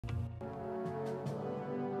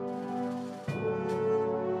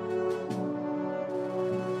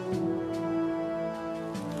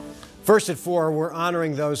First at 4, we're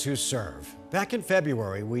honoring those who serve. Back in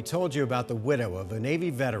February, we told you about the widow of a Navy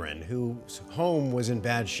veteran whose home was in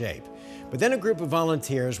bad shape. But then a group of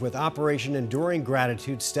volunteers with Operation Enduring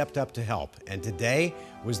Gratitude stepped up to help. And today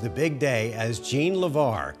was the big day as Jean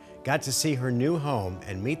LeVar got to see her new home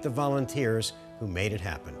and meet the volunteers who made it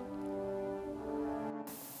happen.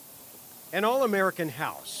 An all-American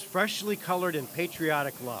house, freshly colored in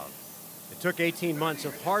patriotic love. It took 18 months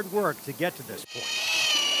of hard work to get to this point.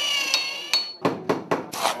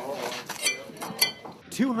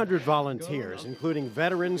 200 volunteers, including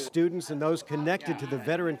veterans, students, and those connected to the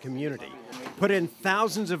veteran community, put in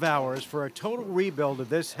thousands of hours for a total rebuild of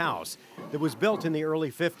this house that was built in the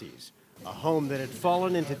early 50s, a home that had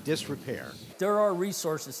fallen into disrepair. There are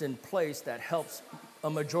resources in place that helps a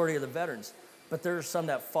majority of the veterans, but there are some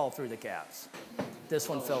that fall through the gaps. This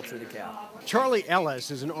one fell through the gap. Charlie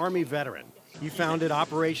Ellis is an Army veteran. He founded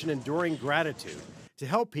Operation Enduring Gratitude to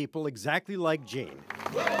help people exactly like Jean.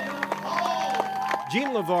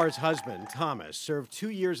 Jean LeVar's husband, Thomas, served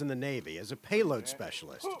 2 years in the Navy as a payload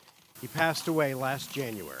specialist. He passed away last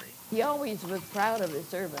January. He always was proud of his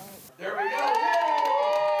service. There we go!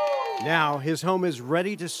 Now his home is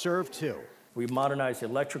ready to serve too. We've modernized the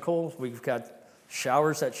electrical. We've got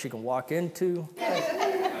showers that she can walk into.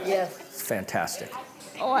 Yes. It's fantastic.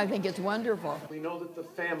 Oh, I think it's wonderful. We know that the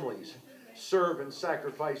families serve and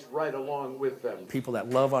sacrifice right along with them. People that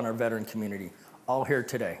love on our veteran community, all here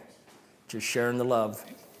today, just sharing the love,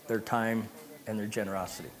 their time, and their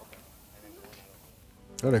generosity.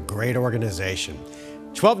 What a great organization.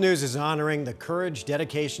 12 News is honoring the courage,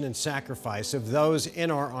 dedication, and sacrifice of those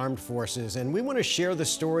in our armed forces, and we want to share the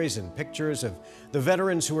stories and pictures of the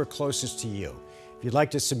veterans who are closest to you. If you'd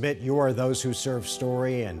like to submit your Those Who Serve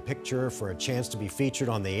story and picture for a chance to be featured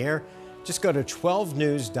on the air, just go to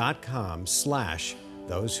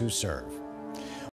 12news.com/thosewhoserve.